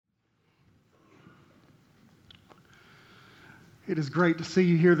It is great to see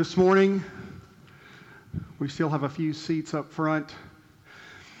you here this morning. We still have a few seats up front.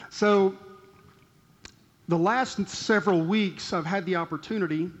 So, the last several weeks, I've had the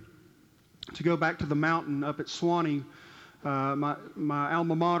opportunity to go back to the mountain up at Sewanee, my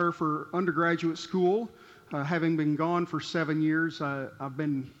alma mater for undergraduate school. Having been gone for 7 years, I've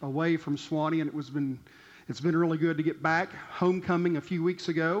been away from Sewanee, and it's been really good to get back. Homecoming a few weeks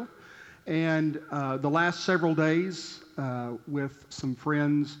ago, and the last several days with some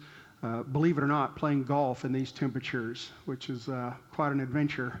friends, believe it or not, playing golf in these temperatures, which is quite an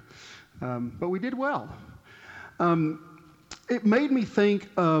adventure. But we did well. It made me think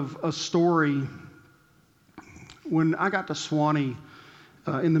of a story when I got to Sewanee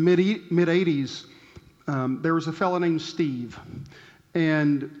in the mid-'80s. There was a fellow named Steve,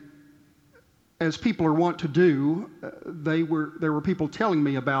 and as people are wont to do, there were people telling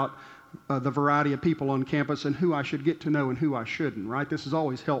me about the variety of people on campus and who I should get to know and who I shouldn't, right? This is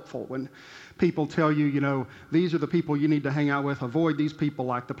always helpful when people tell you, these are the people you need to hang out with, avoid these people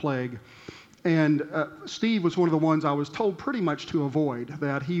like the plague. And Steve was one of the ones I was told pretty much to avoid,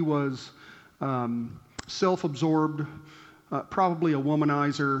 that he was self-absorbed, probably a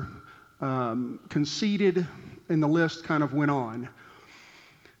womanizer, conceited, and the list kind of went on.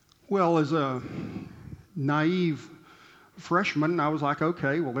 Well, as a naive freshman, I was like,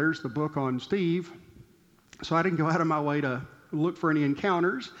 okay, well, there's the book on Steve. So I didn't go out of my way to look for any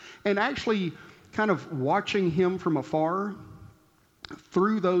encounters. And actually, kind of watching him from afar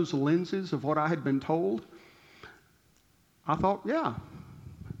through those lenses of what I had been told, I thought, yeah,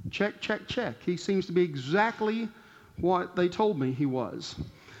 check, check, check. He seems to be exactly what they told me he was.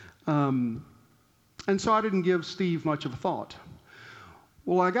 And so I didn't give Steve much of a thought.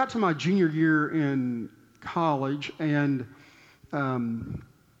 Well, I got to my junior year in college, and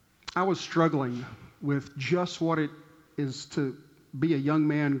I was struggling with just what it is to be a young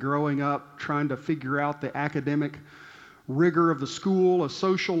man growing up, trying to figure out the academic rigor of the school, a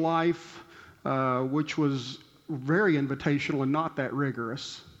social life, which was very invitational and not that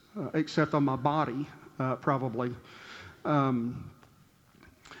rigorous, except on my body, probably.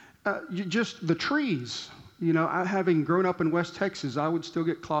 Just the trees. Having grown up in West Texas, I would still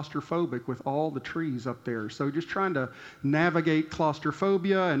get claustrophobic with all the trees up there. So just trying to navigate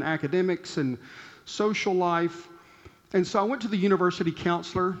claustrophobia and academics and social life. And so I went to the university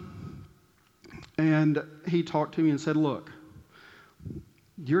counselor, and he talked to me and said, look,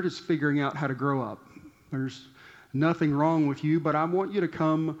 you're just figuring out how to grow up. There's nothing wrong with you, but I want you to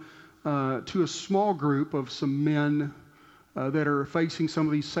come to a small group of some men that are facing some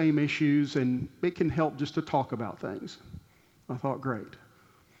of these same issues, and it can help just to talk about things. I thought, great.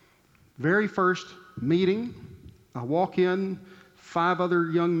 Very first meeting, I walk in, 5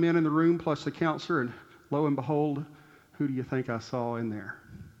 other young men in the room plus the counselor, and lo and behold, who do you think I saw in there?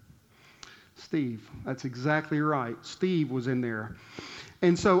 Steve. That's exactly right. Steve was in there.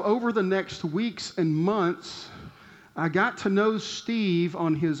 And so over the next weeks and months, I got to know Steve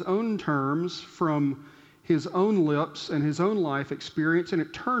on his own terms from his own lips and his own life experience, and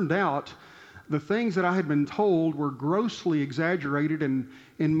it turned out the things that I had been told were grossly exaggerated and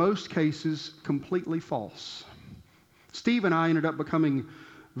in most cases completely false. Steve and I ended up becoming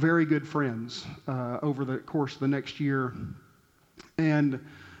very good friends over the course of the next year, and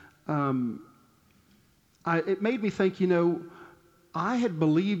it made me think, I had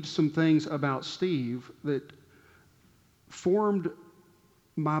believed some things about Steve that formed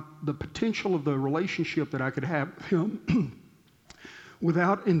the potential of the relationship that I could have with him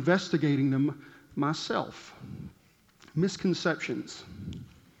without investigating them myself. Misconceptions.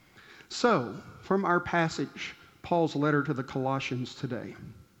 So, from our passage, Paul's letter to the Colossians today.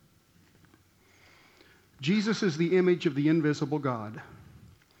 Jesus is the image of the invisible God.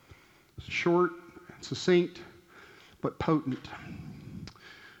 Short, succinct, but potent.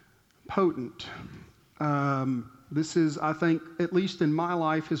 Potent. This is, I think, at least in my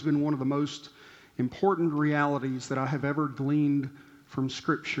life, has been one of the most important realities that I have ever gleaned from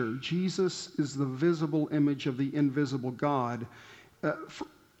Scripture. Jesus is the visible image of the invisible God.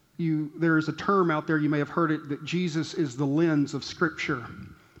 There is a term out there, you may have heard it, that Jesus is the lens of Scripture.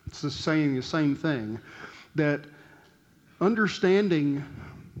 It's the same thing. That understanding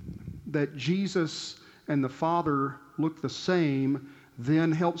that Jesus and the Father look the same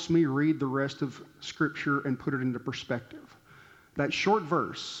then helps me read the rest of Scripture and put it into perspective. That short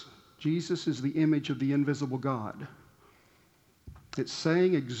verse, Jesus is the image of the invisible God. It's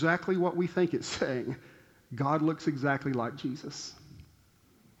saying exactly what we think it's saying. God looks exactly like Jesus.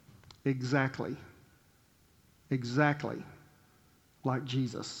 Exactly like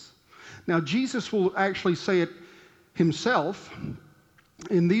Jesus. Now, Jesus will actually say it himself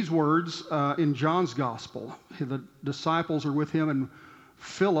in these words in John's gospel. The disciples are with him, and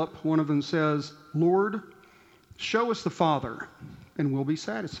Philip, one of them, says, "Lord, show us the Father, and we'll be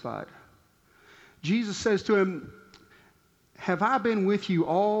satisfied." Jesus says to him, "Have I been with you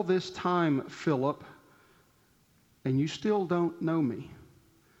all this time, Philip, and you still don't know me?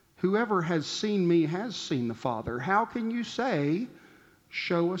 Whoever has seen me has seen the Father. How can you say,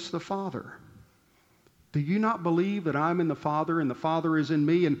 'Show us the Father'? Do you not believe that I'm in the Father and the Father is in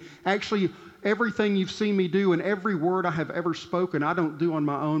me? And actually, everything you've seen me do and every word I have ever spoken, I don't do on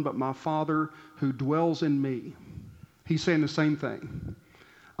my own, but my Father who dwells in me." He's saying the same thing.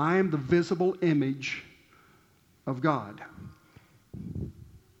 I am the visible image of God.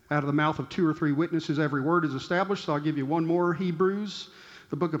 Out of the mouth of 2 or 3 witnesses, every word is established. So I'll give you one more. Hebrews.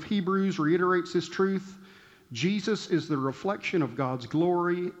 The book of Hebrews reiterates this truth. Jesus is the reflection of God's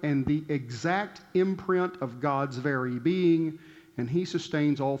glory and the exact imprint of God's very being, and he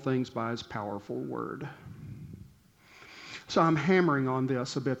sustains all things by his powerful word. So I'm hammering on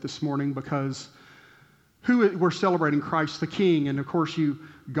this a bit this morning because we're celebrating Christ the King, and of course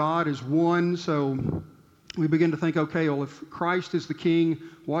God is one, so we begin to think, okay, well, if Christ is the King,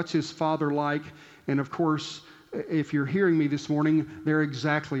 what's his Father like? And of course, if you're hearing me this morning, they're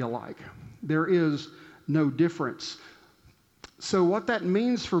exactly alike. There is no difference. So what that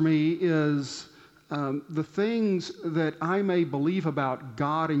means for me is the things that I may believe about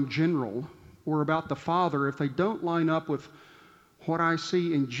God in general or about the Father, if they don't line up with what I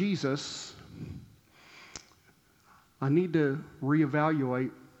see in Jesus, I need to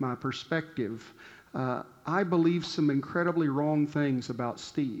reevaluate my perspective. I believe some incredibly wrong things about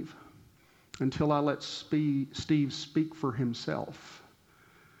Steve until I let Steve speak for himself.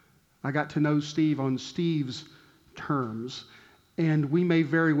 I got to know Steve on Steve's terms, and we may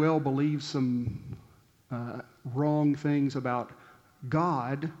very well believe some wrong things about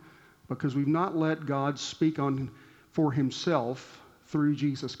God because we've not let God speak for himself through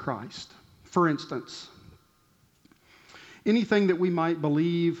Jesus Christ. For instance, anything that we might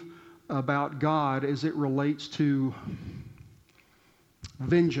believe about God as it relates to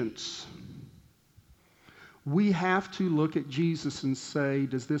vengeance, we have to look at Jesus and say,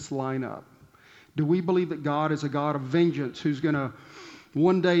 does this line up? Do we believe that God is a God of vengeance who's going to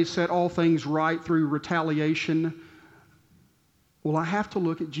one day set all things right through retaliation? Well, I have to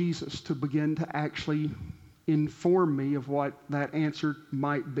look at Jesus to begin to actually inform me of what that answer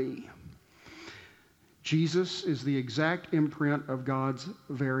might be. Jesus is the exact imprint of God's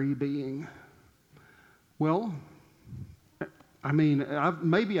very being. Well, I mean,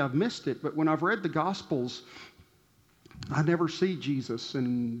 maybe I've missed it, but when I've read the Gospels, I never see Jesus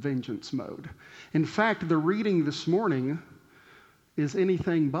in vengeance mode. In fact, the reading this morning is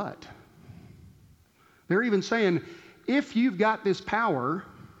anything but. They're even saying, if you've got this power,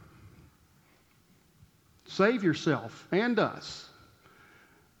 save yourself and us.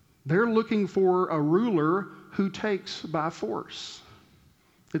 They're looking for a ruler who takes by force.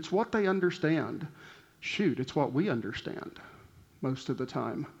 It's what they understand. Shoot, it's what we understand most of the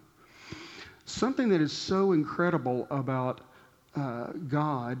time. Something that is so incredible about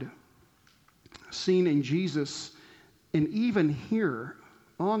God seen in Jesus, and even here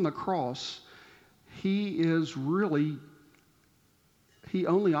on the cross, he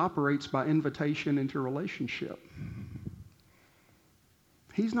only operates by invitation into relationship.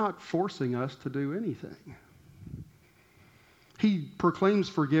 He's not forcing us to do anything. He proclaims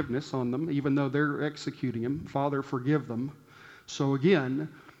forgiveness on them, even though they're executing him. Father, forgive them. So again,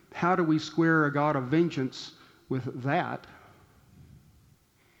 how do we square a God of vengeance with that?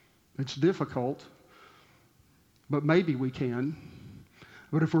 It's difficult, but maybe we can.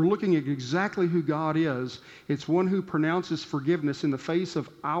 But if we're looking at exactly who God is, it's one who pronounces forgiveness in the face of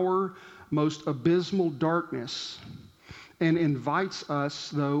our most abysmal darkness and invites us,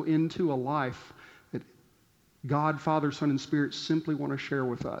 though, into a life that God, Father, Son, and Spirit simply want to share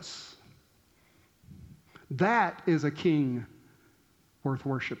with us. That is a king worth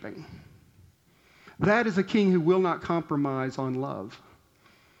worshiping. That is a king who will not compromise on love,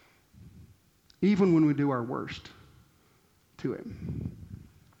 even when we do our worst to him.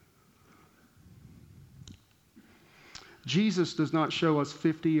 Jesus does not show us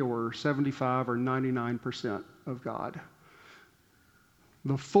 50 or 75 or 99% of God.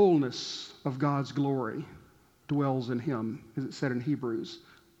 The fullness of God's glory dwells in him, as it said in Hebrews.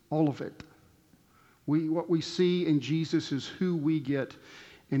 All of it. What we see in Jesus is who we get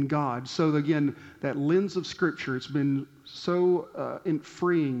in God. So again, that lens of Scripture, it's been so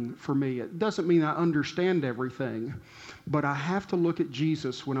freeing for me. It doesn't mean I understand everything, But I have to look at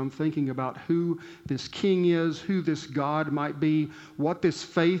Jesus when I'm thinking about who this king is, who this God might be, what this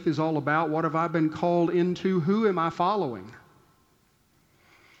faith is all about, what have I been called into, who am I following?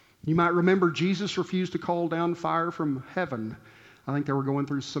 You might remember Jesus refused to call down fire from heaven. I think they were going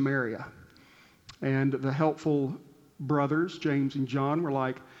through Samaria. And the helpful brothers, James and John, were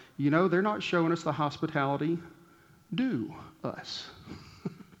like, they're not showing us the hospitality due us.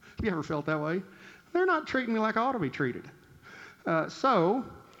 Have you ever felt that way? They're not treating me like I ought to be treated. So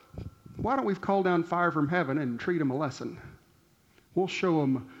why don't we call down fire from heaven and treat them a lesson? We'll show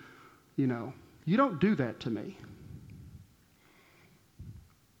them, you don't do that to me.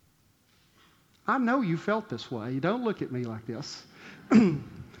 I know you felt this way. You don't look at me like this.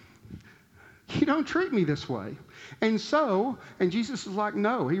 You don't treat me this way. And Jesus is like,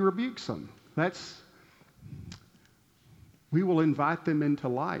 no, he rebukes them. We will invite them into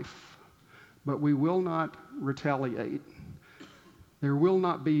life, but we will not retaliate. There will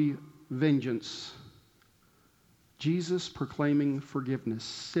not be vengeance. Jesus proclaiming forgiveness,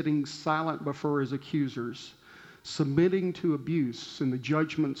 sitting silent before his accusers, submitting to abuse and the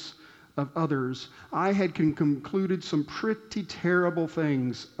judgments of others. I had concluded some pretty terrible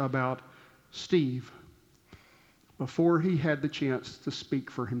things about Steve before he had the chance to speak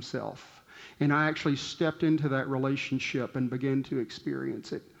for himself. And I actually stepped into that relationship and began to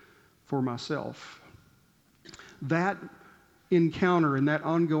experience it for myself. That encounter and that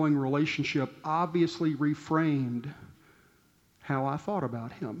ongoing relationship obviously reframed how I thought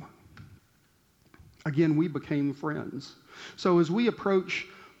about him. Again, we became friends. So as we approach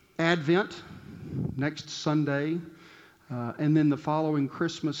Advent next Sunday, and then the following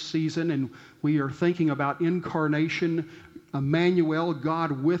Christmas season, and we are thinking about incarnation, Emmanuel,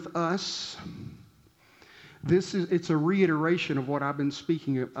 God with us. It's a reiteration of what I've been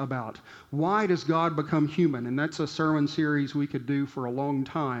speaking about. Why does God become human? And that's a sermon series we could do for a long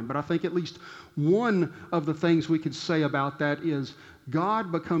time. But I think at least one of the things we could say about that is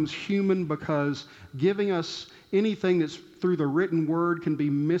God becomes human because giving us anything that's through the written word can be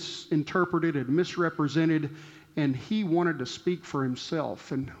misinterpreted and misrepresented, and he wanted to speak for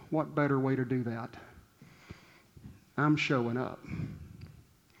himself. And what better way to do that? I'm showing up.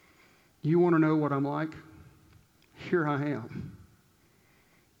 You want to know what I'm like? Here I am.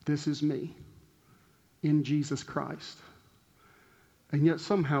 This is me in Jesus Christ. And yet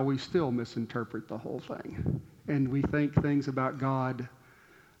somehow we still misinterpret the whole thing. And we think things about God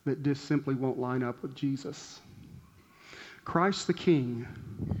that just simply won't line up with Jesus. Christ the King,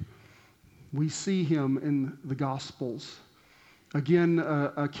 we see him in the Gospels. Again,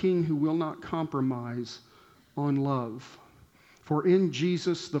 a king who will not compromise on love. For in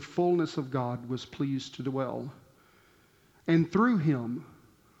Jesus the fullness of God was pleased to dwell. And through him,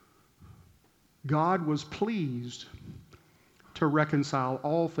 God was pleased to reconcile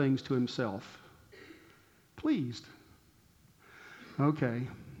all things to himself. Pleased. Okay.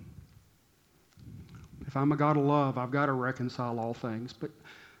 If I'm a God of love, I've got to reconcile all things. But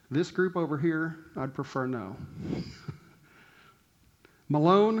this group over here, I'd prefer no.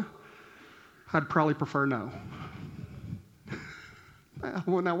 Malone, I'd probably prefer no.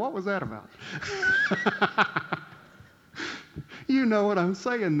 Well, now what was that about? You know what I'm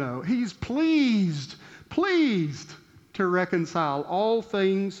saying, though. He's pleased to reconcile all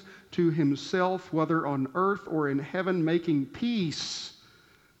things to himself, whether on earth or in heaven, making peace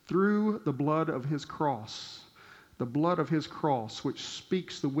through the blood of his cross. The blood of his cross, which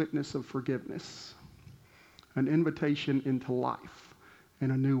speaks the witness of forgiveness, an invitation into life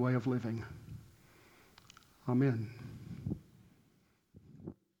and a new way of living. Amen.